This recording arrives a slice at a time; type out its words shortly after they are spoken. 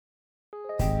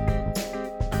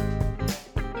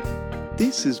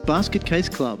This is Basket Case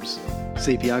Clubs,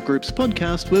 CPR Group's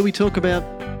podcast where we talk about,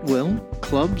 well,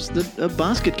 clubs that are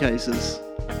basket cases.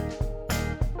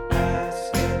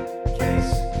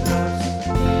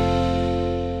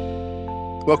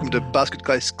 Welcome to Basket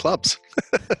Case Clubs,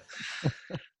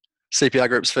 CPR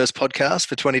Group's first podcast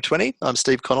for 2020. I'm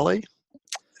Steve Connolly,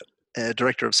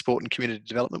 Director of Sport and Community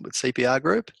Development with CPR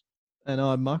Group. And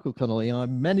I'm Michael Connolly.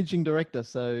 I'm Managing Director.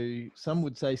 So some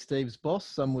would say Steve's boss,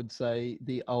 some would say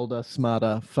the older,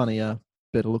 smarter, funnier,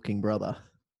 better looking brother.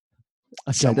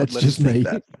 Okay, that's just me.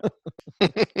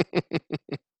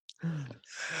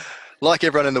 Like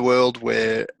everyone in the world,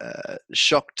 we're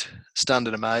shocked, stunned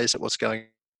and amazed at what's going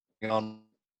on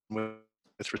with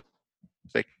respect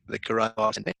to the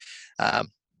coronavirus.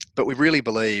 But we really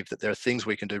believe that there are things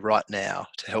we can do right now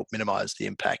to help minimise the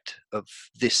impact of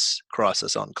this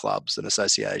crisis on clubs and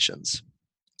associations.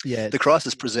 Yeah, the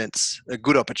crisis presents a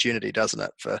good opportunity, doesn't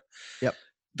it, for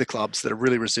the clubs that are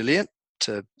really resilient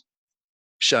to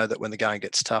show that when the going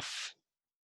gets tough,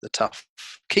 the tough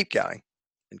keep going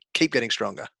and keep getting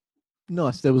stronger.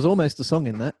 Nice. There was almost a song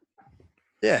in that.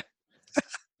 Yeah.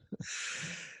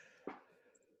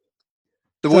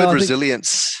 The word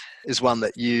resilience is one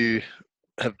that you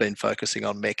have been focusing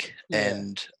on, Mick,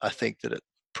 and I think that it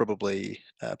probably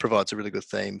provides a really good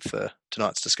theme for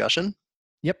tonight's discussion.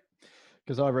 Yep,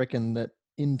 because I reckon that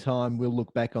in time we'll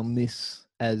look back on this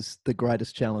as the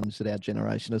greatest challenge that our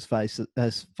generation has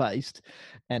faced.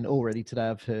 And already today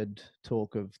I've heard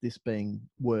talk of this being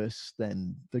worse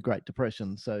than the Great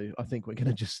Depression. So I think we're going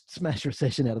to just smash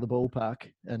recession out of the ballpark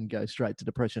and go straight to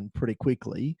depression pretty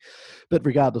quickly. But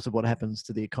regardless of what happens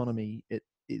to the economy, it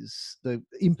is the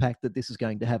impact that this is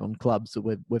going to have on clubs that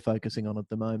we're focusing on at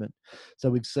the moment. So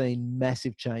we've seen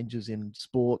massive changes in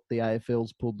sport. The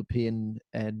AFL's pulled the pin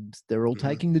and they're all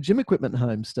taking the gym equipment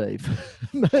home, Steve.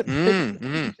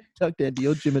 Tuck down to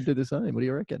your gym and do the same. What do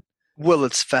you reckon? Well,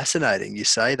 it's fascinating you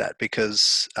say that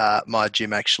because my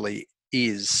gym actually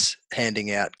is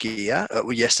handing out gear.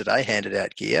 Yesterday handed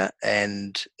out gear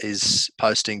and is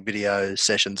posting video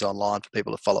sessions online for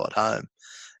people to follow at home.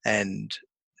 And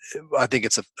I think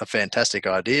it's a fantastic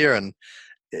idea, and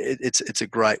it's a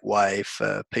great way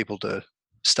for people to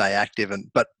stay active,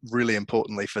 but really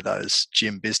importantly for those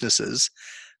gym businesses,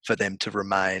 for them to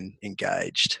remain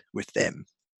engaged with them.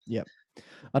 Yep.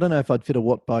 I don't know if I'd fit a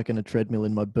watt bike and a treadmill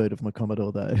in my boot of my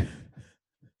Commodore though.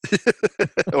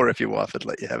 Or if your wife would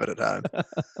let you have it at home.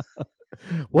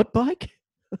 What bike?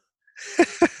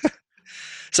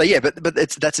 So yeah, but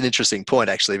that's an interesting point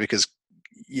actually, because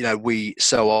we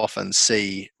so often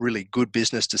see really good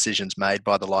business decisions made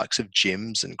by the likes of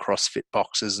gyms and CrossFit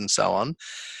boxes and so on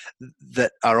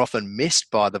that are often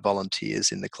missed by the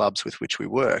volunteers in the clubs with which we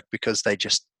work, because they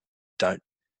just don't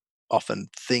often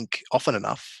think often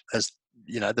enough as,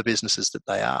 the businesses that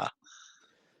they are.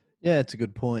 Yeah, it's a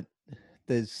good point.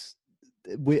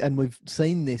 We've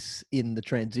seen this in the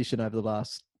transition over the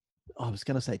last, I was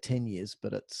going to say 10 years,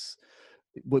 but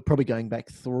we're probably going back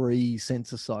 3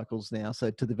 census cycles now.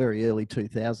 So to the very early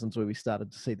 2000s, where we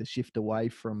started to see the shift away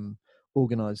from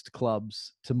organised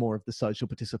clubs to more of the social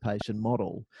participation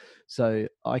model. So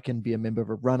I can be a member of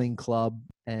a running club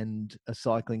and a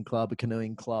cycling club, a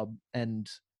canoeing club, and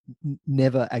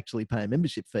never actually pay a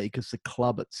membership fee because the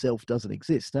club itself doesn't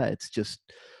exist. It's just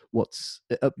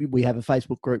we have a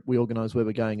Facebook group, we organise where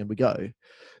we're going and we go.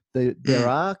 There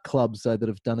are clubs, though, that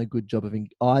have done a good job of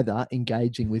either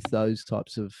engaging with those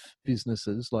types of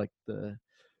businesses like the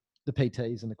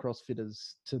PTs and the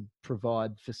CrossFitters to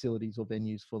provide facilities or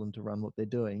venues for them to run what they're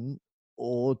doing,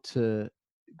 or to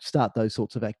start those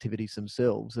sorts of activities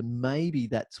themselves. And maybe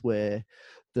that's where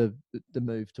the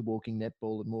move to walking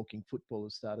netball and walking football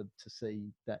has started to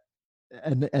see that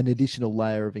an additional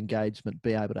layer of engagement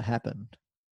be able to happen.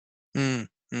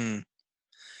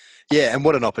 Yeah, and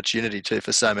what an opportunity too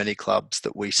for so many clubs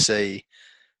that we see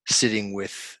sitting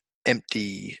with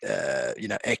empty,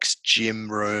 ex-gym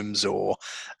rooms or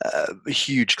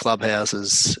huge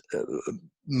clubhouses,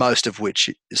 most of which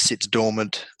sits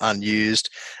dormant, unused.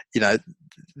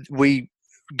 We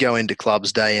go into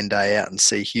clubs day in, day out and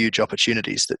see huge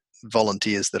opportunities that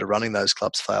volunteers that are running those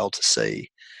clubs fail to see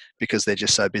because they're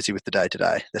just so busy with the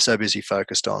day-to-day. They're so busy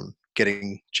focused on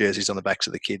getting jerseys on the backs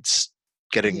of the kids,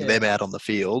 getting them out on the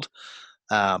field.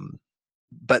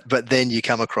 But then you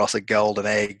come across a golden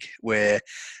egg where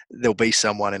there'll be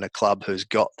someone in a club who's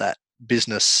got that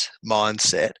business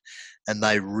mindset, and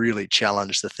they really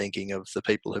challenge the thinking of the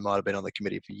people who might have been on the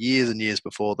committee for years and years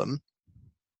before them.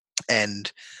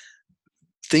 And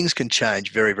things can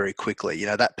change very, very quickly.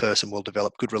 That person will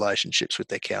develop good relationships with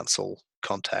their council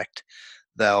contact.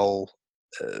 They'll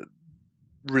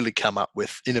really come up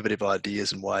with innovative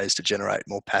ideas and ways to generate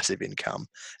more passive income.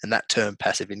 And that term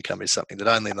passive income is something that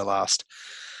only in the last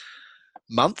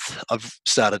month I've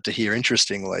started to hear,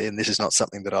 interestingly, and this is not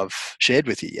something that I've shared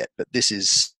with you yet, but this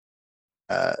is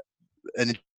an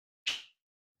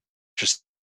interesting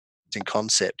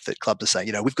concept that clubs are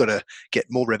saying, we've got to get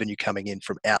more revenue coming in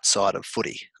from outside of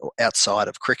footy or outside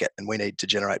of cricket, and we need to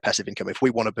generate passive income. If we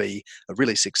want to be a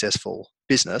really successful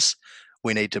business,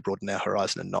 we need to broaden our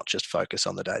horizon and not just focus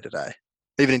on the day-to-day.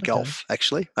 Even in golf,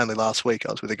 actually. Only last week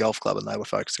I was with a golf club and they were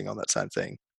focusing on that same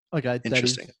thing. Okay,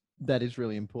 interesting. That is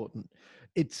really important.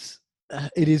 It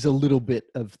is a little bit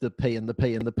of the P and the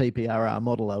PPRR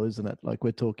model, though, isn't it? Like,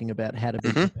 we're talking about how to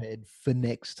be prepared for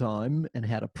next time and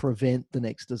how to prevent the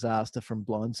next disaster from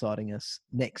blindsiding us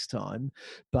next time.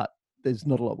 But there's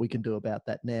not a lot we can do about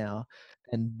that now.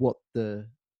 And what the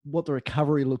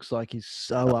recovery looks like is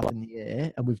so up in the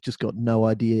air, and we've just got no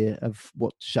idea of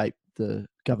what shape the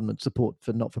government support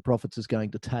for not-for-profits is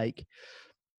going to take.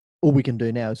 All we can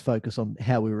do now is focus on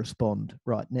how we respond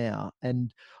right now.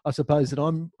 And I suppose that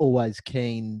I'm always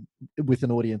keen, with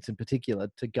an audience in particular,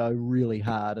 to go really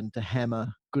hard and to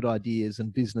hammer good ideas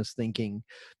and business thinking,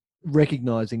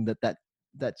 recognizing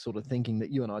that sort of thinking that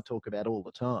you and I talk about all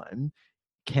the time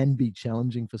can be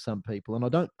challenging for some people. And I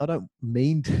don't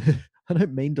mean to I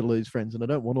don't mean to lose friends, and I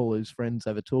don't want to lose friends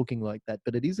over talking like that,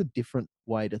 but it is a different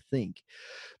way to think.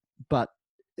 But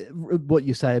what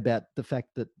you say about the fact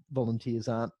that volunteers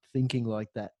aren't thinking like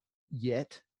that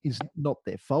yet is not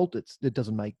their fault. It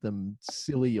doesn't make them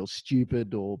silly or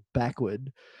stupid or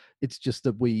backward. It's just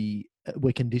that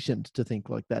we're conditioned to think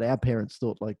like that. Our parents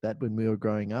thought like that when we were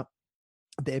growing up.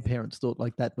 Their parents thought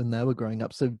like that when they were growing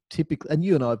up. So typically, and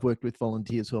you and I have worked with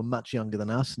volunteers who are much younger than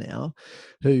us now,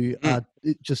 who are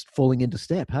just falling into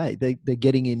step. Hey, they're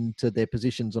getting into their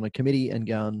positions on a committee and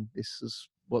going, this is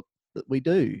what that we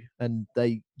do, and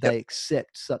they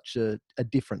accept such a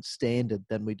different standard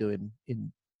than we do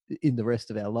in the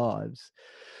rest of our lives.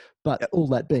 But all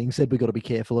that being said, we've got to be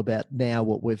careful about now.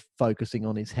 What we're focusing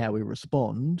on is how we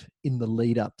respond in the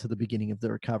lead up to the beginning of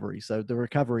the recovery. So the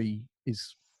recovery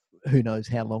is who knows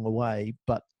how long away,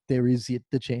 but there is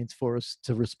the chance for us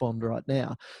to respond right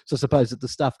now. So I suppose that the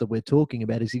stuff that we're talking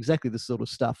about is exactly the sort of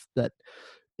stuff that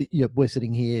we're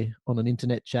sitting here on an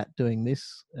internet chat doing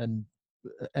this, and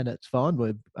it's fine.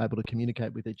 We're able to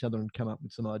communicate with each other and come up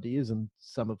with some ideas, and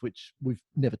some of which we've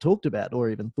never talked about or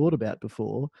even thought about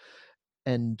before.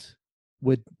 And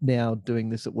we're now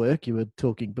doing this at work. You were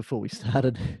talking before we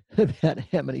started about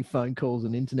how many phone calls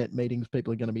and internet meetings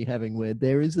people are going to be having where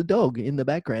there is a dog in the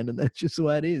background, and that's just the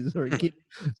way it is. Or a kid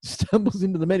stumbles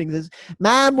into the meeting and says,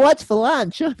 "Mom, what's for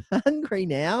lunch? I'm hungry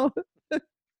now."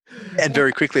 And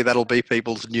very quickly, that'll be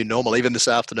people's new normal. Even this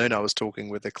afternoon, I was talking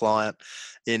with a client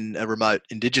in a remote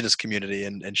Indigenous community,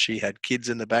 and she had kids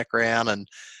in the background and,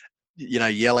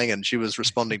 yelling, and she was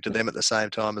responding to them at the same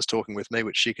time as talking with me,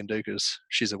 which she can do because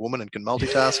she's a woman and can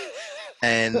multitask.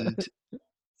 And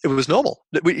it was normal.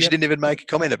 She didn't even make a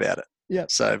comment about it. Yeah.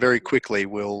 So very quickly,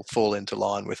 we'll fall into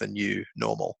line with a new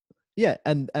normal. Yeah,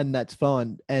 and that's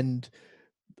fine. And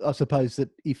I suppose that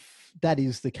if that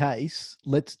is the case,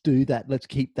 let's do that. Let's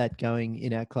keep that going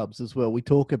in our clubs as well. We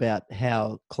talk about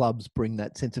how clubs bring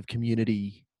that sense of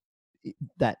community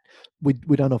that we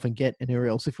don't often get anywhere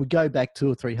else. If we go back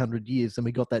 200 or 300 years, then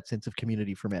we got that sense of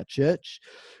community from our church.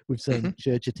 We've seen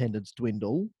church attendance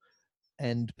dwindle,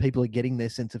 and people are getting their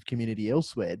sense of community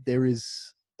elsewhere. There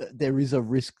is a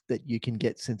risk that you can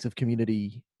get sense of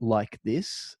community like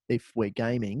this if we're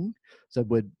gaming. So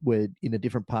we're in a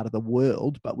different part of the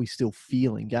world, but we still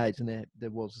feel engaged. And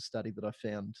there was a study that I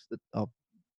found that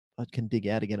I can dig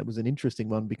out again. It was an interesting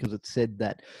one because it said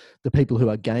that the people who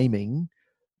are gaming,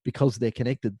 because they're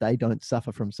connected, they don't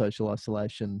suffer from social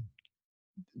isolation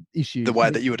issues. The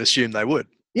way that you would assume they would.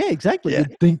 Yeah, exactly.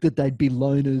 You'd think that they'd be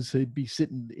loners who'd be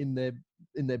sitting in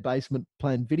their basement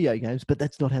playing video games, but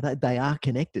that's not how they are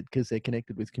connected, because they're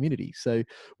connected with community. So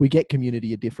we get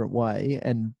community a different way,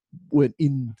 and we're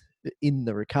in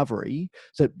the recovery.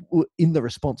 So in the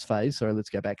response phase, sorry,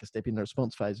 let's go back a step. In the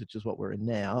response phase, which is what we're in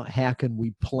now, how can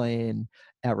we plan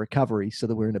our recovery so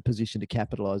that we're in a position to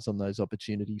capitalize on those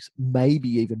opportunities, maybe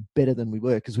even better than we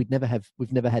were, because we've never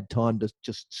had time to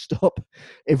just stop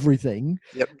everything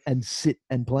and sit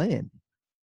and plan.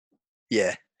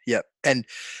 Yeah. And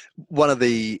one of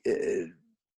the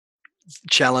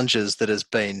challenges that has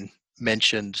been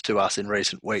mentioned to us in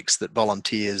recent weeks that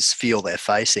volunteers feel they're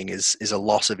facing is a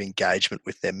loss of engagement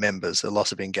with their members, a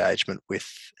loss of engagement with,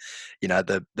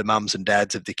 the mums and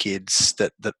dads of the kids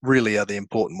that really are the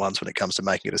important ones when it comes to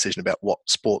making a decision about what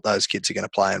sport those kids are going to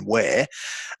play and where.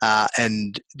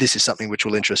 And this is something which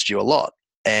will interest you a lot.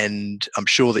 and I'm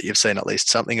sure that you've seen at least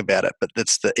something about it, but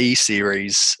that's the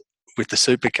E-Series with the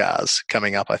supercars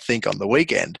coming up, I think, on the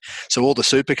weekend. So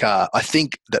I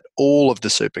think that all of the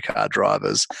supercar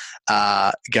drivers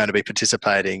are going to be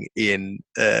participating in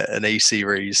an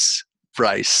E-Series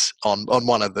race on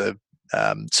one of the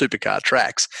supercar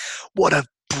tracks. What a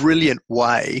brilliant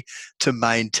way to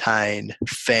maintain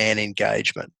fan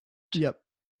engagement. Yep.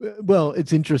 Well,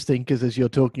 it's interesting because as you're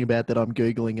talking about that, I'm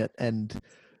Googling it, and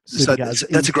So Supercars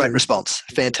that's a great E-Series. response.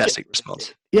 Fantastic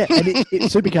response. Yeah, and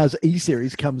Supercars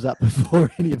E-Series comes up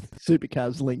before any of the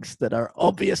Supercars links that are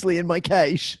obviously in my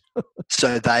cache.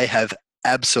 So they have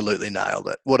absolutely nailed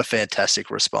it. What a fantastic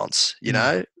response. You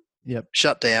know, Yep.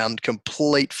 Shut down,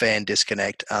 complete fan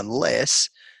disconnect unless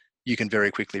you can very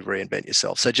quickly reinvent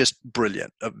yourself. So just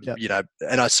brilliant. Yep. You know,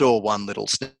 and I saw one little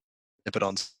snippet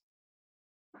on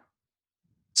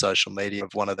social media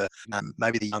of one of the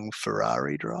maybe the young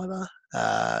Ferrari driver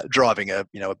driving a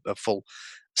full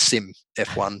sim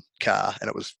F1 car, and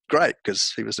it was great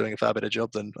because he was doing a far better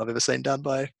job than I've ever seen done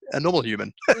by a normal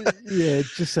human. Yeah,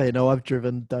 just so you know, I've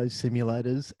driven those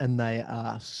simulators and they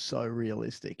are so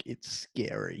realistic. It's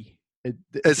scary.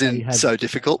 As in so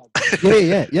difficult.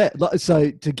 Yeah. So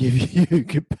to give you,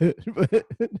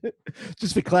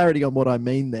 just for clarity on what I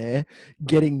mean there,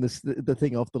 getting the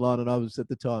thing off the line, and I was at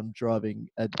the time driving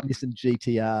a Nissan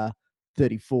GTR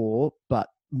 34, but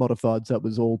modified so it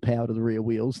was all power to the rear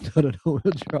wheels, not an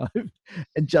all-wheel drive,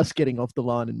 and just getting off the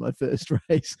line in my first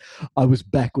race, I was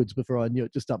backwards before I knew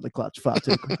it, just up the clutch far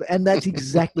too quickly. And that's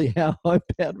exactly how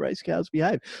high-powered race cars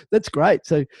behave. That's great.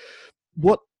 So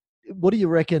what do you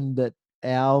reckon that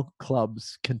our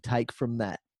clubs can take from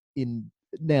that in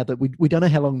now that we don't know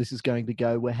how long this is going to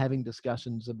go? We're having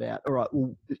discussions about, all right,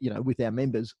 well, with our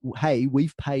members, hey,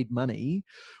 we've paid money.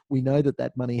 We know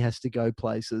that money has to go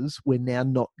places. We're now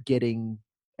not getting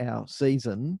our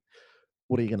season.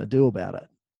 What are you going to do about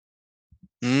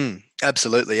it?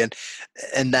 Absolutely.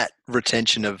 And that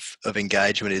retention of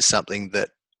engagement is something that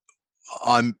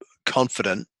I'm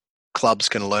confident clubs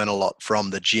can learn a lot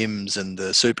from the gyms and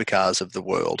the supercars of the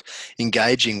world.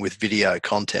 Engaging with video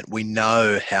content, we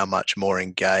know how much more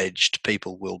engaged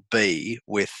people will be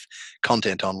with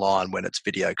content online when it's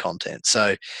video content.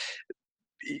 So,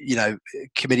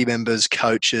 committee members,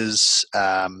 coaches,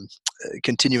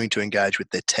 continuing to engage with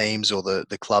their teams or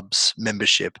the club's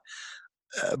membership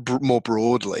more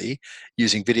broadly,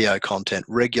 using video content,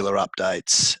 regular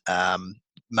updates,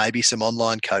 maybe some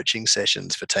online coaching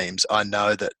sessions for teams. I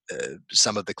know that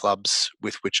some of the clubs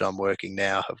with which I'm working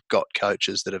now have got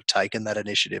coaches that have taken that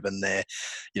initiative, and they're,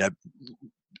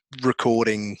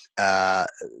 recording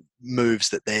moves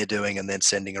that they're doing and then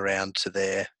sending around to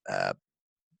their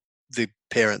the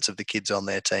parents of the kids on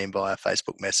their team via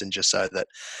Facebook Messenger, so that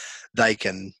they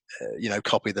can,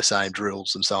 copy the same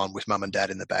drills and so on with mum and dad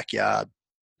in the backyard.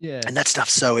 Yeah, and that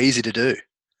stuff's so easy to do.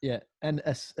 Yeah, and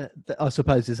I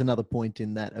suppose there's another point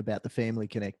in that about the family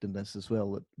connectedness as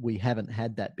well. That we haven't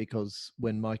had that because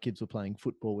when my kids were playing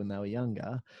football when they were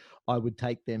younger, I would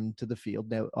take them to the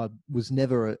field. Now, I was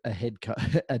never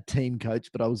a team coach,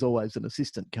 but I was always an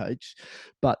assistant coach.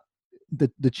 But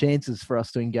the chances for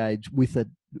us to engage with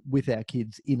our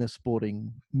kids in a sporting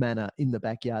manner in the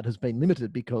backyard has been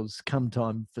limited, because come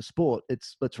time for sport,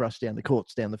 it's let's rush down the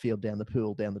courts, down the field, down the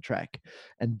pool, down the track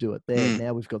and do it there.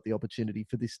 Now we've got the opportunity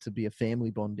for this to be a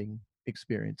family bonding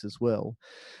experience as well.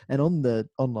 And on the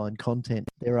online content,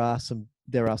 there are some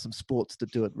sports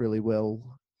that do it really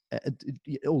well.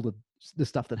 All the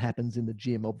stuff that happens in the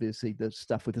gym, obviously the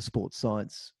stuff with the sports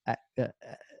science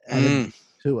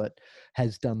to it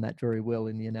has done that very well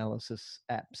in the analysis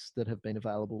apps that have been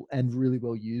available and really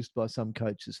well used by some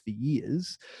coaches for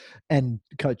years, and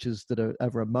coaches that are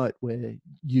remote, where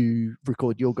you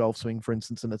record your golf swing, for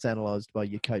instance, and it's analysed by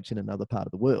your coach in another part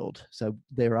of the world. So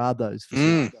there are those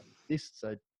facilities that exist.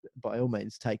 So by all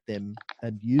means, take them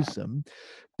and use them.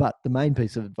 But the main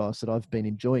piece of advice that I've been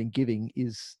enjoying giving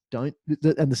is and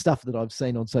the stuff that I've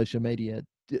seen on social media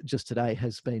just today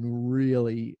has been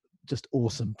really just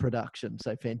awesome production.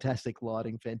 So fantastic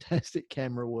lighting, fantastic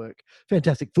camera work,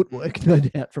 fantastic footwork, no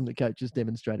doubt, from the coaches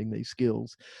demonstrating these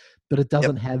skills. But it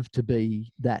doesn't have to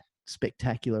be that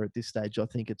spectacular at this stage. I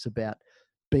think it's about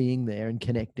being there and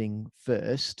connecting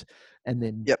first, and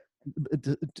then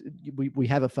we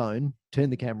have a phone, turn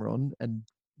the camera on and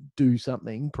do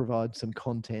something, provide some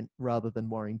content, rather than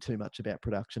worrying too much about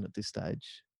production at this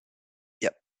stage.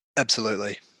 Yep,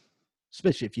 absolutely.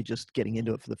 Especially if you're just getting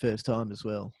into it for the first time as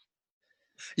well.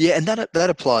 Yeah, and that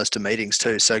applies to meetings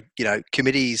too. So,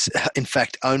 committees, in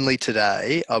fact, only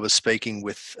today I was speaking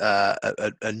with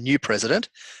a new president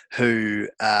who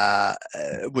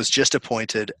was just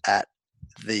appointed at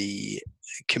the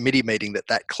committee meeting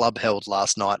that club held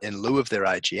last night in lieu of their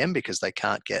AGM, because they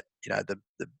can't get the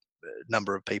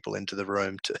number of people into the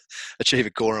room to achieve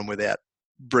a quorum without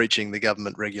breaching the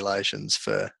government regulations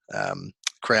for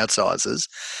crowd sizes.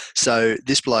 So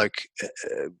this bloke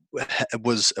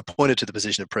was appointed to the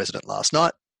position of president last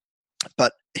night,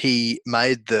 but he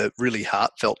made the really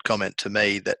heartfelt comment to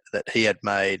me that he had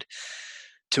made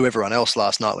to everyone else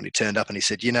last night when he turned up, and he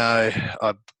said,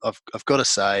 I've got to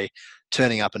say,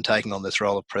 turning up and taking on this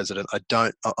role of president,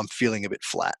 I'm feeling a bit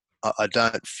flat. I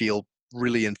don't feel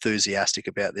really enthusiastic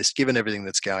about this, given everything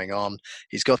that's going on.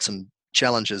 He's got some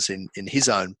challenges in his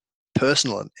own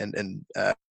personal and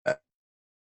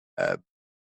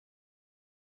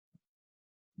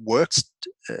works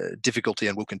difficulty,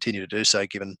 and will continue to do so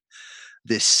given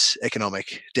this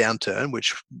economic downturn,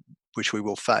 which we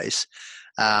will face.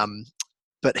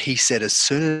 But he said as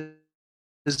soon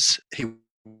as he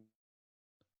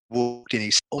walked in, he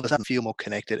said, all of a sudden I feel more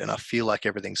connected and I feel like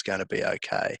everything's going to be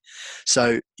okay.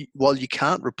 So while you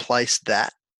can't replace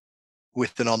that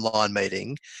with an online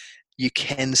meeting, you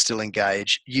can still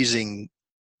engage using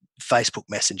Facebook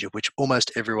Messenger, which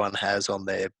almost everyone has on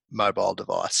their mobile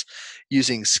device,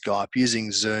 using Skype,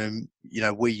 using Zoom.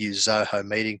 We use Zoho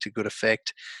Meeting to good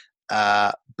effect.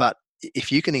 But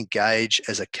if you can engage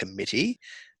as a committee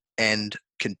and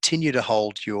continue to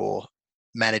hold your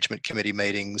management committee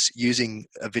meetings using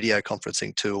a video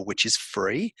conferencing tool, which is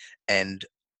free, and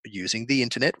using the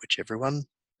internet, which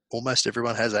almost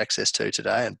everyone has access to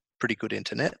today, and pretty good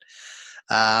internet,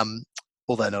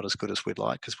 although not as good as we'd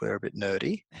like because we're a bit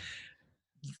nerdy,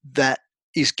 that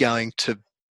is going to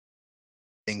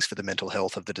things for the mental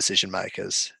health of the decision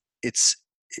makers.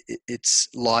 It's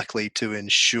likely to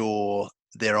ensure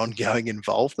their ongoing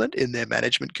involvement in their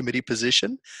management committee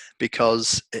position,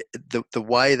 because the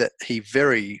way that he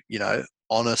very,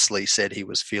 honestly said he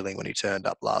was feeling when he turned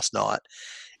up last night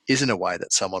isn't a way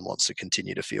that someone wants to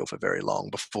continue to feel for very long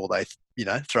before they,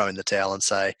 throw in the towel and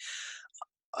say,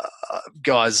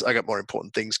 guys, I got more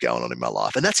important things going on in my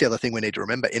life. And that's the other thing we need to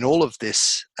remember in all of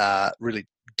this really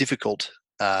difficult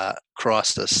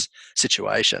crisis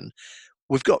situation.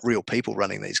 We've got real people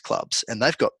running these clubs, and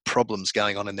they've got problems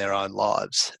going on in their own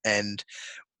lives. And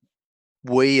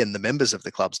we and the members of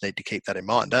the clubs need to keep that in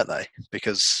mind, don't they?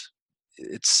 Because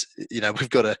it's, we've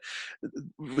got to,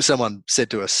 someone said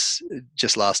to us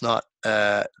just last night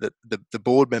that the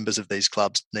board members of these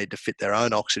clubs need to fit their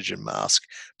own oxygen mask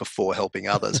before helping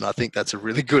others. And I think that's a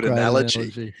really good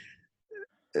analogy.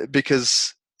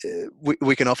 Because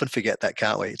we can often forget that,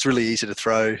 can't we? It's really easy to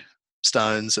throw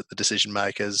stones at the decision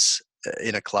makers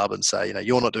in a club and say,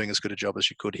 you're not doing as good a job as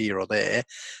you could here or there,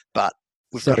 but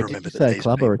we've got to remember that these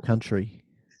club people... or a country.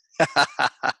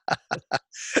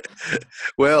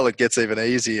 Well, it gets even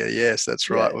easier. Yes, that's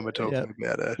right. When we're talking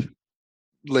about a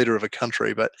leader of a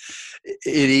country, but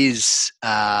it is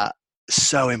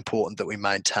so important that we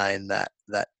maintain that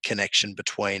connection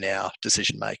between our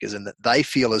decision makers, and that they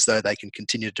feel as though they can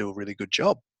continue to do a really good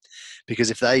job. Because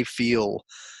if they feel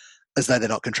as though they're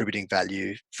not contributing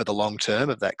value for the long term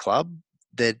of that club,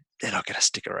 they're not going to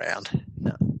stick around.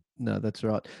 No, that's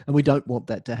right. And we don't want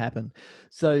that to happen.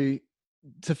 So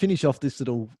to finish off this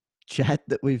little chat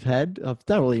that we've had, I've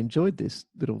thoroughly enjoyed this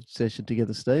little session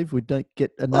together, Steve. We don't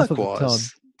get enough of the time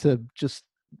to just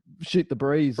shoot the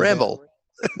breeze. Ramble.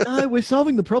 No, we're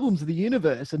solving the problems of the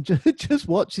universe, and just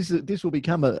watch. This will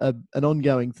become an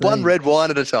ongoing thing. One red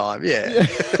wine at a time, yeah.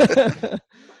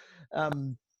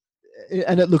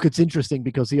 And it's interesting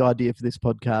because the idea for this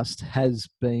podcast has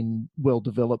been well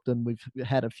developed, and we've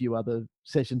had a few other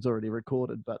sessions already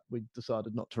recorded, but we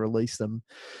decided not to release them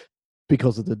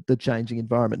because of the changing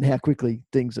environment and how quickly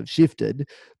things have shifted.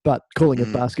 But calling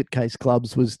it Basket Case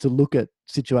Clubs was to look at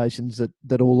situations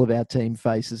that all of our team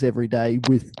faces every day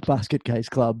with basket case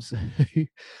clubs who,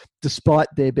 despite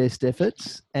their best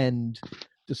efforts and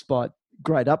despite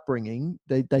great upbringing,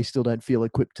 they still don't feel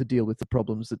equipped to deal with the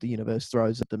problems that the universe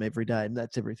throws at them every day. And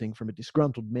that's everything from a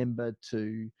disgruntled member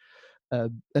to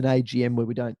an AGM where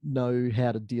we don't know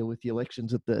how to deal with the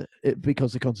elections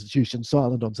because the Constitution's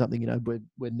silent on something.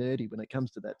 We're nerdy when it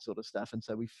comes to that sort of stuff, and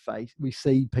so we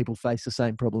see people face the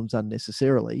same problems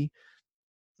unnecessarily.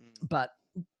 But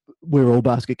we're all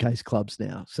basket case clubs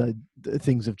now, so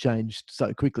things have changed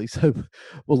so quickly. So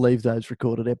we'll leave those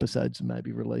recorded episodes and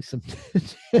maybe release them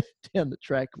down the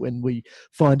track when we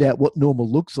find out what normal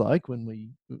looks like when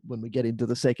we get into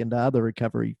the second R, the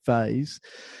recovery phase.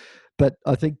 But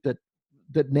I think that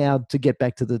now, to get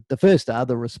back to the first R,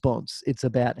 the response, it's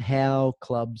about how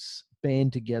clubs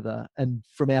band together. And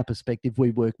from our perspective,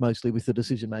 we work mostly with the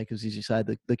decision makers, as you say,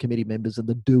 the committee members and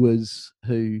the doers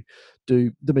who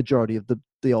do the majority of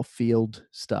the off-field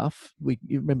stuff.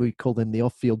 You remember we call them the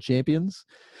off-field champions.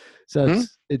 So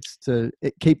it's to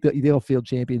keep the off-field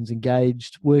champions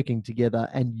engaged, working together,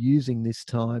 and using this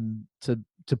time to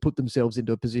put themselves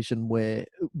into a position where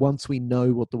once we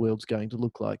know what the world's going to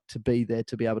look like, to be there,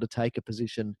 to be able to take a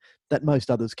position that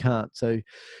most others can't. So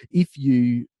if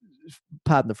you,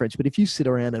 pardon the French, but if you sit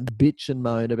around and bitch and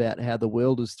moan about how the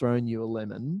world has thrown you a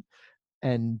lemon,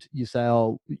 and you say,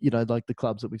 oh, like the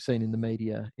clubs that we've seen in the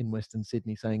media in Western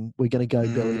Sydney saying, we're going to go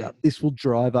belly up. This will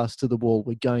drive us to the wall.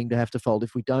 We're going to have to fold.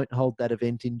 If we don't hold that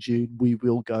event in June, we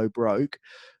will go broke.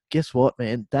 Guess what,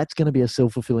 man? That's going to be a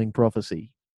self-fulfilling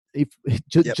prophecy.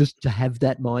 Just to have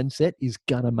that mindset is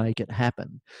going to make it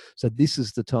happen. So this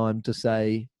is the time to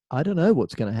say, I don't know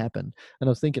what's going to happen. And I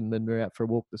was thinking when we were out for a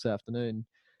walk this afternoon,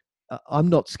 I'm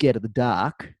not scared of the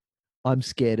dark. I'm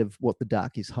scared of what the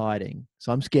dark is hiding.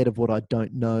 So I'm scared of what I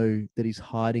don't know that is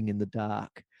hiding in the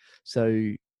dark.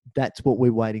 So that's what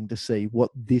we're waiting to see,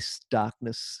 what this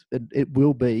darkness, it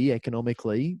will be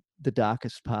economically the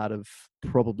darkest part of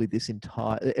probably this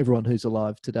entire, everyone who's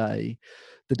alive today,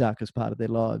 the darkest part of their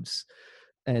lives.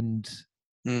 And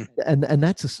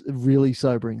that's a really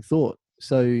sobering thought.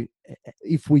 So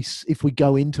if we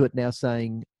go into it now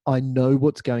saying, I know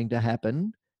what's going to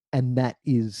happen, and that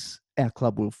is our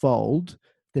club will fold,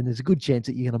 then there's a good chance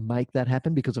that you're going to make that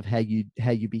happen because of how you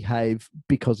behave,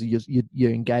 because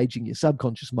you're engaging your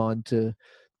subconscious mind to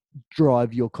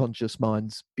drive your conscious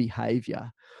mind's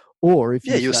behavior. Or if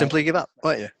you'll simply give up,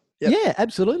 won't you? Yep. Yeah,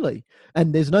 absolutely.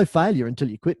 And there's no failure until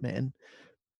you quit, man.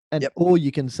 And or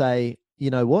you can say,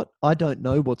 you know what, I don't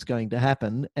know what's going to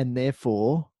happen, and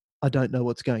therefore I don't know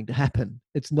what's going to happen.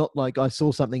 It's not like I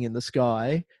saw something in the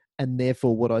sky and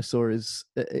therefore what I saw is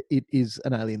it is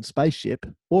an alien spaceship.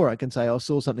 Or I can say I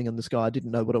saw something in the sky, I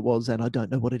didn't know what it was, and I don't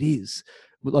know what it is.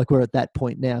 Like we're at that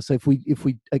point now. So if we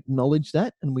acknowledge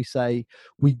that and we say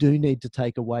we do need to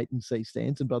take a wait and see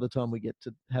stance, and by the time we get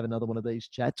to have another one of these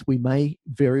chats, we may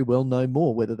very well know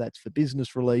more, whether that's for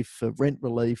business relief, for rent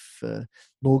relief, for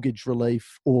mortgage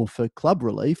relief, or for club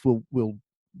relief. We'll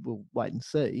wait and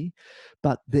see,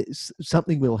 but there's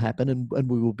something will happen, and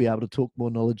we will be able to talk more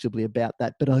knowledgeably about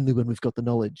that, but only when we've got the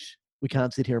knowledge. We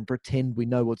can't sit here and pretend we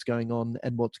know what's going on,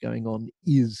 and what's going on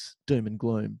is doom and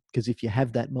gloom. Because if you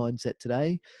have that mindset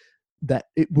today, that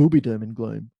it will be doom and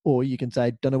gloom. Or you can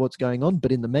say, don't know what's going on,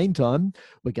 but in the meantime,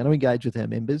 we're going to engage with our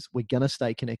members. We're going to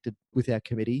stay connected with our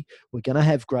committee. We're going to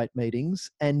have great meetings,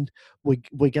 and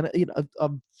we're going to,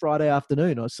 on Friday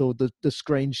afternoon, I saw the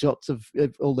screenshots of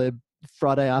all their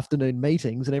Friday afternoon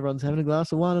meetings, and everyone's having a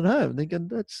glass of wine at home, thinking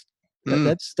that's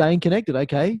staying connected.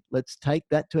 Okay, let's take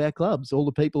that to our clubs. All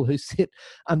the people who sit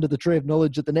under the tree of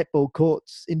knowledge at the netball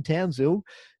courts in Townsville,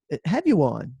 have your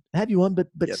wine,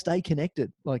 but stay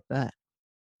connected like that.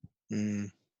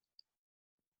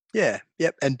 Yeah,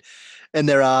 and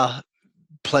there are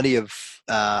plenty of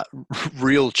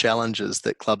real challenges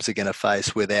that clubs are going to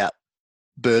face without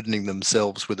burdening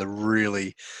themselves with a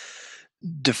really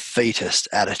defeatist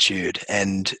attitude.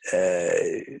 And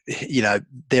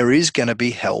there is going to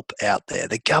be help out there.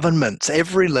 The governments,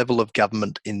 every level of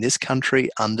government in this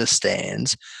country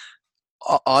understands,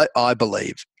 I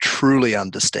believe truly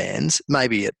understands,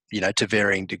 maybe at to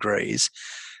varying degrees,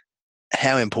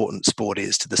 how important sport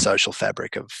is to the social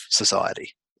fabric of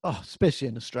society. Oh, especially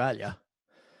in Australia.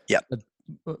 Yeah,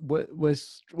 we're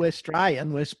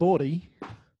Australian, we're sporty.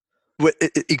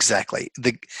 Exactly.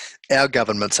 Our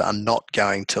governments are not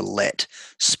going to let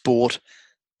sport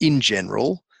in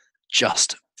general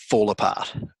just fall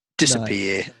apart,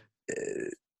 disappear.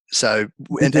 No.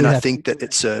 And I think that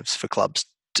it serves for clubs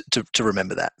to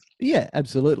remember that. Yeah,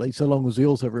 absolutely. So long as we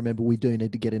also remember we do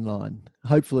need to get in line.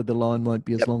 Hopefully the line won't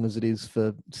be as long as it is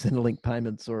for Centrelink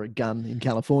payments or a gun in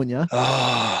California.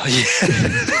 Oh,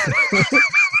 yeah.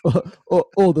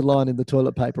 or the line in the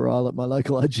toilet paper aisle at my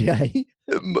local IGA.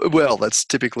 Well, that's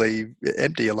typically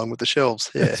empty along with the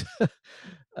shelves. Yeah.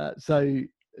 So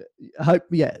I hope,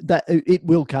 that it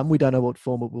will come. We don't know what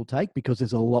form it will take because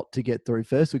there's a lot to get through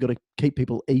first. We've got to keep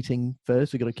people eating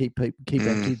first. We've got to keep our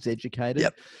kids educated.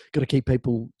 Got to keep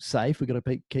people safe. We've got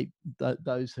to keep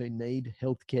those who need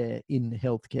healthcare in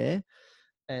healthcare.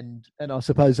 And I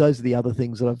suppose those are the other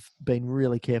things that I've been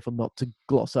really careful not to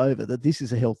gloss over, that this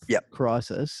is a health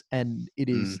crisis, and it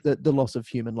is the loss of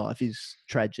human life is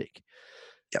tragic.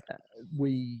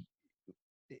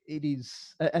 It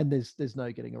is, and there's no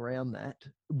getting around that.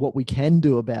 What we can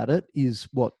do about it is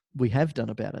what we have done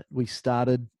about it. We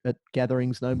started at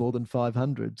gatherings no more than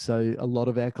 500. So a lot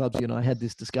of our clubs, you and I had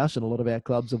this discussion, a lot of our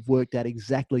clubs have worked out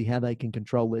exactly how they can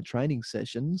control their training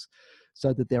sessions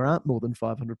so that there aren't more than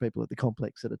 500 people at the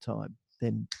complex at a time.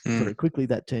 Then very quickly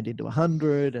that turned into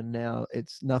 100, and now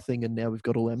it's nothing. And now we've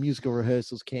got all our musical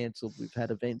rehearsals cancelled. We've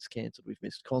had events cancelled. We've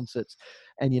missed concerts.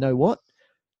 And you know what?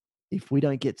 If we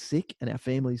don't get sick and our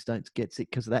families don't get sick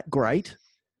because of that, great.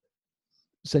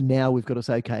 So now we've got to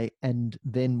say, okay, and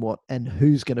then what? And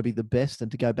who's going to be the best?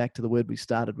 And to go back to the word we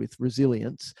started with,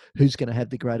 resilience, who's going to have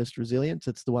the greatest resilience?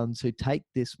 It's the ones who take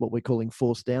this, what we're calling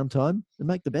forced downtime, and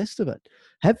make the best of it.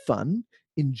 Have fun,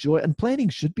 enjoy, and planning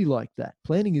should be like that.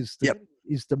 Planning is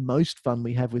the most fun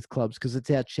we have with clubs, because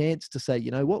it's our chance to say, you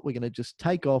know what, we're going to just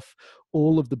take off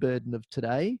all of the burden of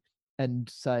today and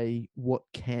say, what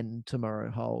can tomorrow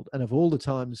hold? And of all the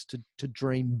times to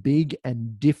dream big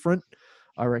and different,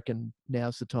 I reckon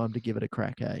now's the time to give it a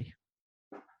crack, eh?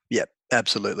 Yep,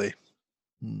 absolutely.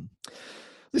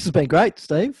 This has been great,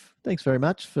 Steve. Thanks very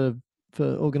much for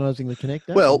organising the Connect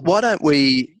Day. Well, why don't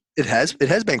we? It has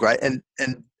been great, and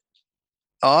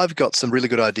I've got some really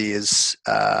good ideas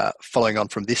following on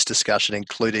from this discussion,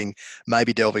 including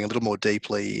maybe delving a little more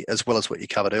deeply, as well as what you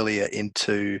covered earlier,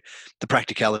 into the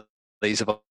practicalities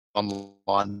of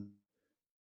online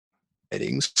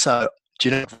meetings. So, do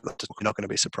you know, we're not going to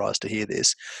be surprised to hear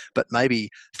this, but maybe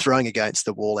throwing against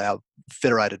the wall our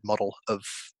federated model of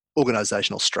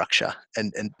organisational structure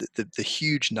and the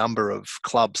huge number of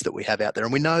clubs that we have out there.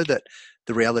 And we know that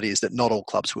the reality is that not all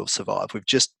clubs will survive. We've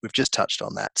just touched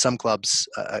on that. Some clubs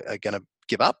are going to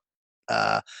give up.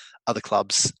 Other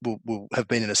clubs will have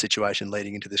been in a situation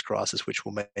leading into this crisis which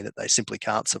will mean that they simply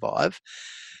can't survive.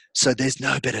 So there's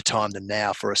no better time than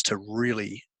now for us to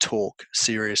really talk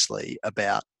seriously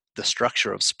about the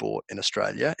structure of sport in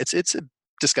Australia. It's a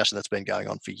discussion that's been going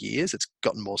on for years. It's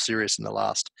gotten more serious in the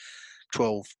last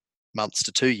 12 months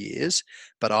to 2 years,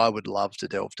 but I would love to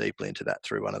delve deeply into that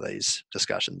through one of these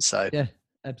discussions. So yeah,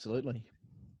 absolutely.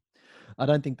 I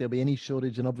don't think there'll be any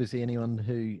shortage, and obviously anyone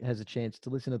who has a chance to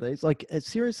listen to these, like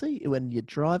seriously, when you're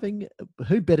driving,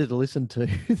 who better to listen to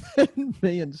than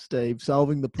me and Steve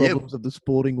solving the problems of the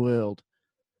sporting world?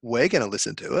 We're going to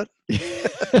listen to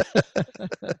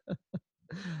it.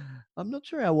 I'm not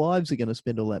sure our wives are going to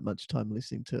spend all that much time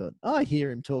listening to it. I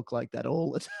hear him talk like that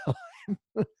all the time.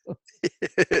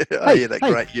 I hear that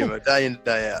great humour day in,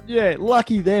 day out. Yeah,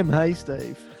 lucky them, hey,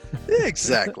 Steve. Yeah,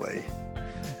 exactly.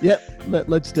 Yep,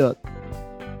 let's do it.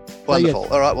 Wonderful.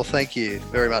 All right, well, thank you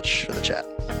very much for the chat.